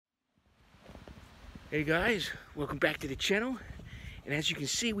Hey guys, welcome back to the channel. And as you can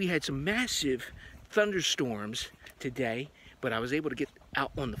see, we had some massive thunderstorms today, but I was able to get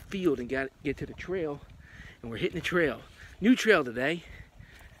out on the field and get to the trail, and we're hitting the trail. New trail today,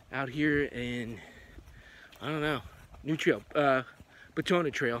 out here in, I don't know, new trail,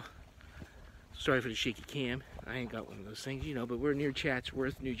 Batona Trail. Sorry for the shaky cam. I ain't got one of those things, you know, but we're near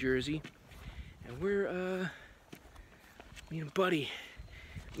Chatsworth, New Jersey. And we're, me and Buddy,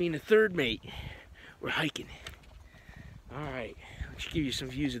 me and the third mate, we're hiking. All right, let's give you some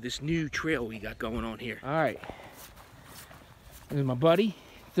views of this new trail we got going on here. All right, there's my buddy,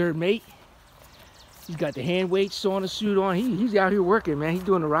 third mate. He's got the hand weight sauna suit on. He's out here working, man. He's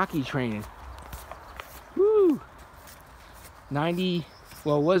doing the Rocky training. Woo! 90,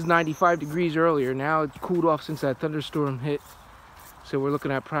 well, it was 95 degrees earlier. Now it's cooled off since that thunderstorm hit. So we're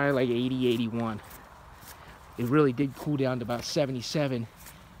looking at probably like 80, 81. It really did cool down to about 77.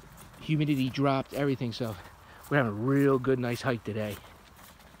 Humidity dropped, everything, so we're having a real good, nice hike today.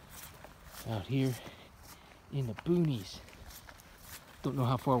 Out here in the boonies. Don't know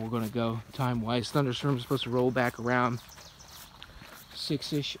how far we're gonna go time-wise. Thunderstorm is supposed to roll back around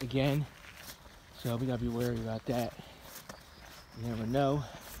 6-ish again. So we gotta be wary about that. You never know.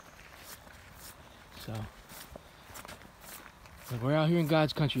 So, but we're out here in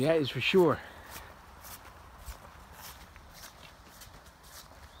God's country, that is for sure.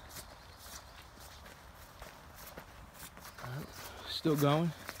 Still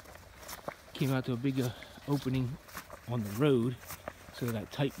going. Came out to a big opening on the road, so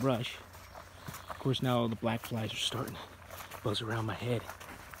that tight brush. Of course, now all the black flies are starting to buzz around my head.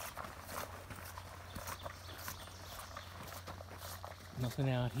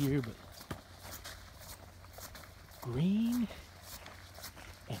 Nothing out here but green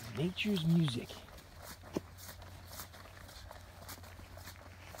and nature's music.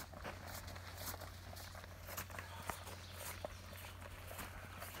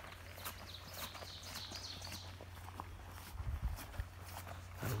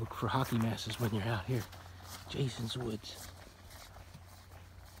 Look for hockey masses when you're out here. Jason's Woods.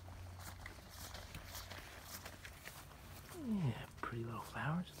 Yeah, pretty little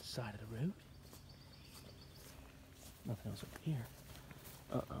flowers on the side of the road. Nothing else up here.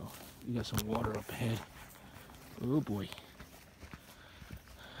 Uh-oh, we got some water up ahead. Oh boy.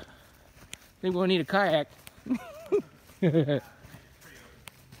 Think we're gonna need a kayak. Let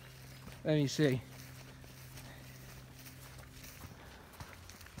me see.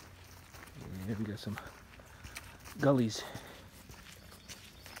 Yeah, we got some gullies.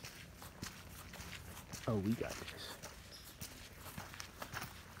 Oh, we got this.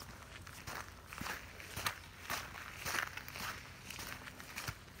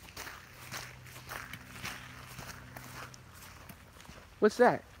 What's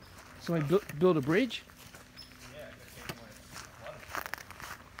that? Somebody build a bridge?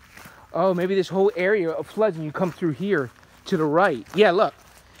 Oh, maybe this whole area of floods and you come through here to the right. Yeah, look.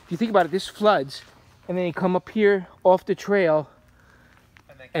 If you think about it, this floods, and then you come up here off the trail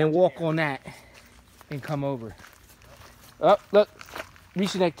and walk on that and come over. Oh, look,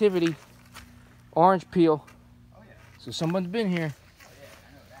 recent activity, orange peel. Oh, yeah. So someone's been here. Oh, yeah,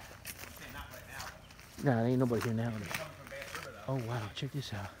 I know that. Not right now. Nah, there ain't nobody here now. Oh, wow, check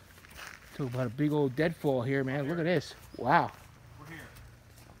this out. Talk about a big old deadfall here, man. Look at this. Wow. We're here.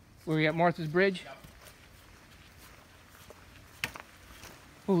 Where we at, Martha's Bridge? Yep.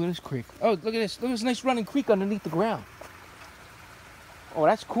 Oh, look at this creek. Oh, look at this. Look at this nice running creek underneath the ground. Oh,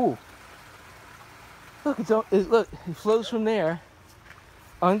 that's cool. Look, look, it flows from there,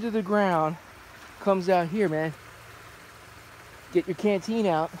 under the ground, comes out here, man. Get your canteen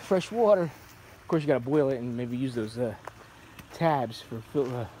out, fresh water. Of course, you gotta boil it and maybe use those tabs for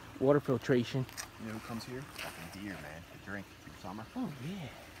water filtration. You know who comes here? Fucking deer, man. To drink in summer. Oh, yeah.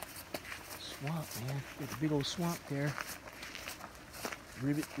 Swamp, man. Got the big old swamp there.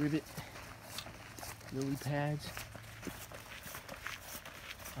 Rivet, lily pads.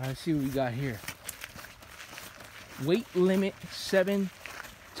 All right, let's see what we got here. Weight limit 7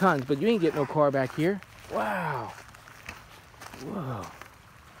 tons, but you ain't getting no car back here. Wow. Whoa.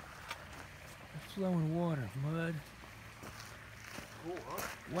 Flowing water, mud. Cool, huh?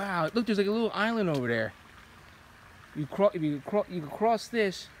 Wow, look, there's like a little island over there. You can cross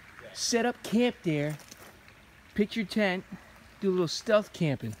this, yeah. Set up camp there, pitch your tent, do a little stealth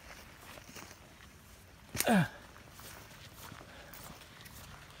camping. Branches.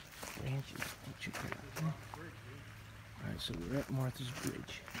 Alright, so we're at Martha's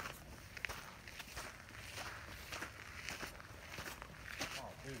Bridge.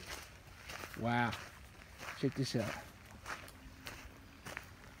 Wow. Check this out.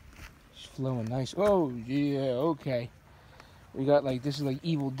 flowing nice. Oh, yeah, okay. We got like, this is like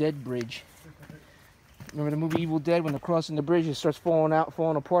Evil Dead bridge. Remember the movie Evil Dead? When they're crossing the bridge, it starts falling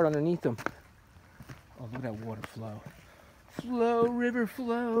apart underneath them. Oh, look at that water flow. Flow, river,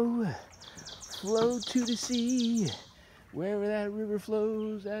 flow. Flow to the sea. Wherever that river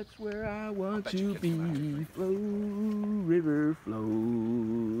flows, that's where I want to be. Flow, river,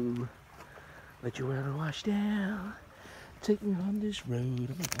 flow. Let your water wash down. Take me on this road.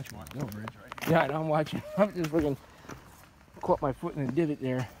 I'm watching my go, bridge, right? Yeah, I know, I'm watching. I'm just freaking caught my foot in the divot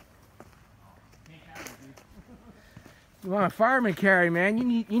there. You want a fireman carry, man?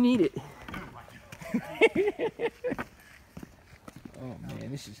 You need it. Oh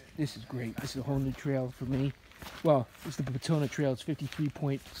man, this is great. This is a whole new trail for me. Well, it's the Petona Trail. It's 53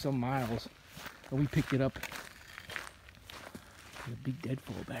 point some miles, and we picked it up. There's a big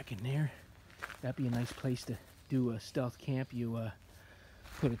deadfall back in there. That'd be a nice place to do a stealth camp. You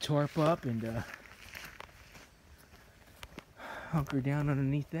put a tarp up and hunker down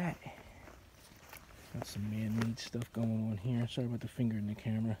underneath that. Got some man-made stuff going on here. Sorry about the finger in the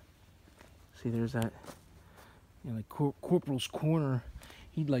camera. See, there's that, you know, like Corporal's Corner.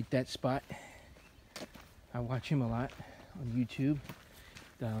 He'd like that spot. I watch him a lot on YouTube.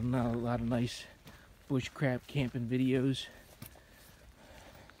 Not a lot of nice bushcraft camping videos.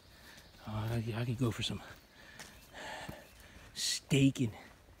 I could go for some steak and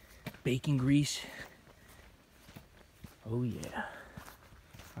bacon grease. Oh yeah.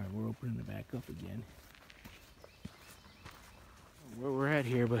 All right, we're opening it back up again. Where we're at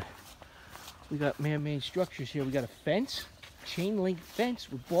here, but we got man-made structures here. We got a fence, chain link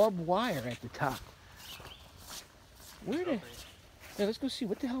fence with barbed wire at the top. Where the? Yeah, let's go see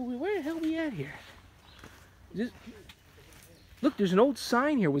what the hell. Where the hell are we at here? Is this? Look, there's an old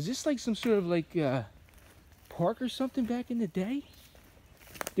sign here. Was this like some sort of like park or something back in the day?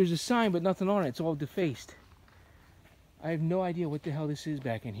 There's a sign, but nothing on it. It's all defaced. I have no idea what the hell this is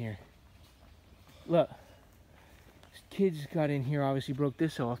back in here. Look, kids got in here, obviously broke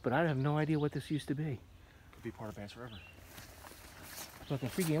this off, but I have no idea what this used to be. Could be part of Bass River. Fucking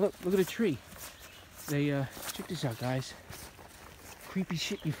freaking, look at a tree. They, check this out, guys. Creepy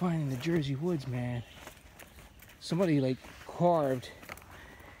shit you find in the Jersey woods, man. Somebody, like, carved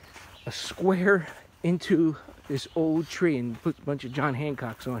a square into this old tree and put a bunch of John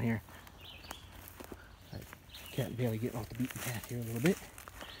Hancocks on here. Cat barely getting off the beaten path here a little bit.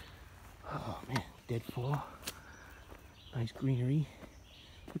 Oh man, deadfall. Nice greenery.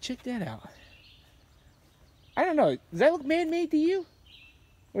 But check that out. I don't know. Does that look man-made to you?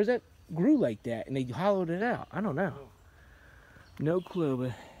 Or is that grew like that and they hollowed it out? I don't know. No clue,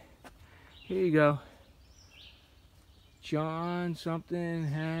 but here you go. John something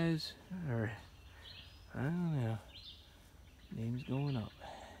has, or I don't know. Name's going up.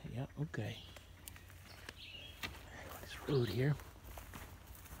 Yep, okay. Road here.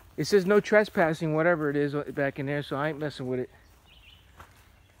 It says no trespassing, whatever it is back in there, so I ain't messing with it.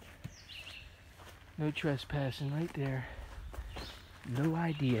 No trespassing right there. No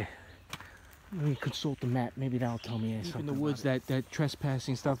idea. Let me consult the map. Maybe that'll tell me something. In the woods, that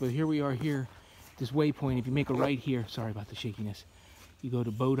trespassing stuff. But here we are here, this waypoint. If you make a right here, sorry about the shakiness. You go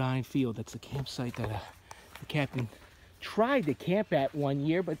to Bodine Field. That's the campsite that the captain tried to camp at one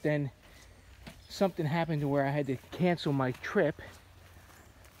year, but then something happened to where I had to cancel my trip,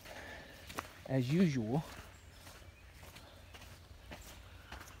 as usual.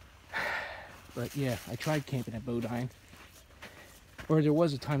 But yeah, I tried camping at Bodine. Or there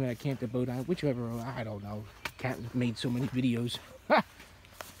was a time that I camped at Bodine, whichever, I don't know. Captain made so many videos.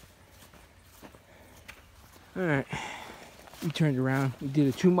 Alright, we turned around. We did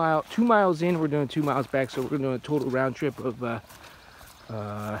a 2 miles in, we're doing 2 miles back, so we're doing a total round trip of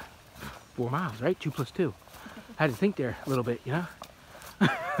 4 miles, right? 2 plus 2. Had to think there a little bit, you know?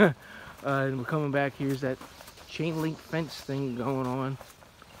 And we're coming back. Here's that chain link fence thing going on.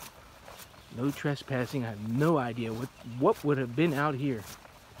 No trespassing. I have no idea what would have been out here.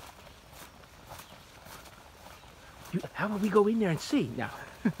 How about we go in there and see? No.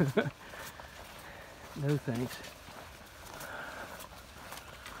 No thanks.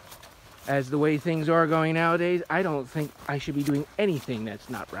 As the way things are going nowadays, I don't think I should be doing anything that's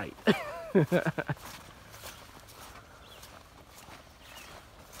not right.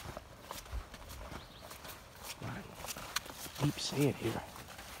 Deep sand here.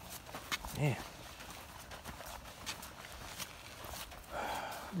 Man.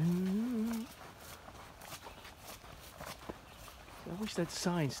 I wish that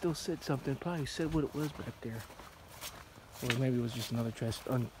sign still said something. Probably said what it was back there. Or maybe it was just another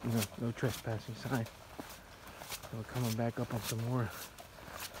no trespassing sign. So we're coming back up on some more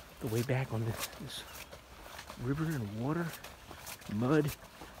the way back on this river and water, mud.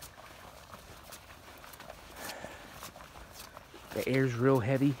 The air's real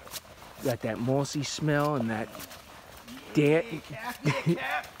heavy. You got that mossy smell and that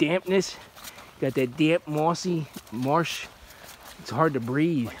dampness. Got that damp, mossy marsh. It's hard to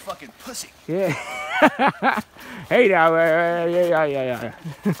breathe. Like fucking pussy. Yeah. Hey now, yeah.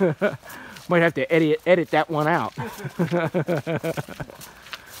 Might have to edit that one out.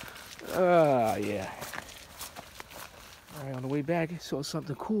 Oh, yeah. All right, on the way back, I saw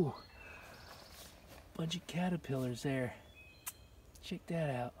something cool. Bunch of caterpillars there. Check that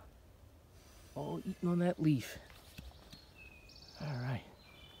out. All eating on that leaf. All right.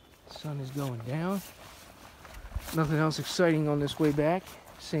 Sun is going down. Nothing else exciting on this way back.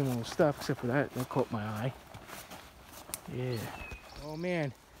 Same old stuff, except for that caught my eye. Yeah. Oh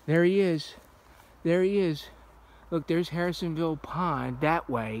man, there he is. There he is. Look, there's Harrisonville Pond that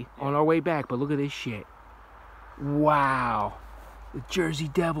way on our way back, but look at this shit. Wow. The Jersey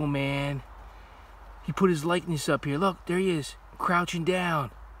Devil, man. He put his likeness up here. Look, there he is, crouching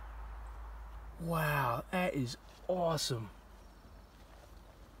down. Wow, that is awesome.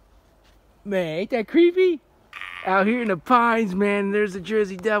 Man, ain't that creepy? Out here in the pines, man, there's the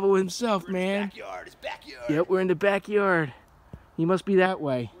Jersey Devil himself, man. Backyard, his backyard. Yep, we're in the backyard. He must be that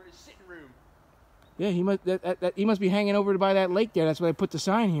way. We're in his sitting room. Yeah, he must be hanging over by that lake there. That's why I put the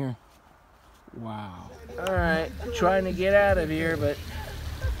sign here. Wow. All right, trying to get out of here, but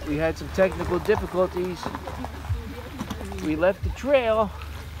we had some technical difficulties. We left the trail.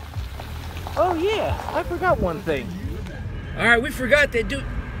 Oh yeah, I forgot one thing. All right, we forgot that, dude.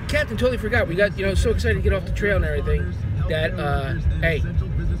 Captain totally forgot. We got, so excited to get off the trail and everything that, hey,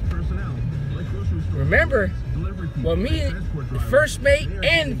 remember what me, the first mate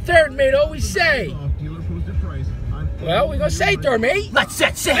and third mate always say? Well, we're going to say, third mate. Let's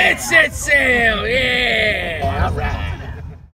set sail. Let's set sail, yeah. All right.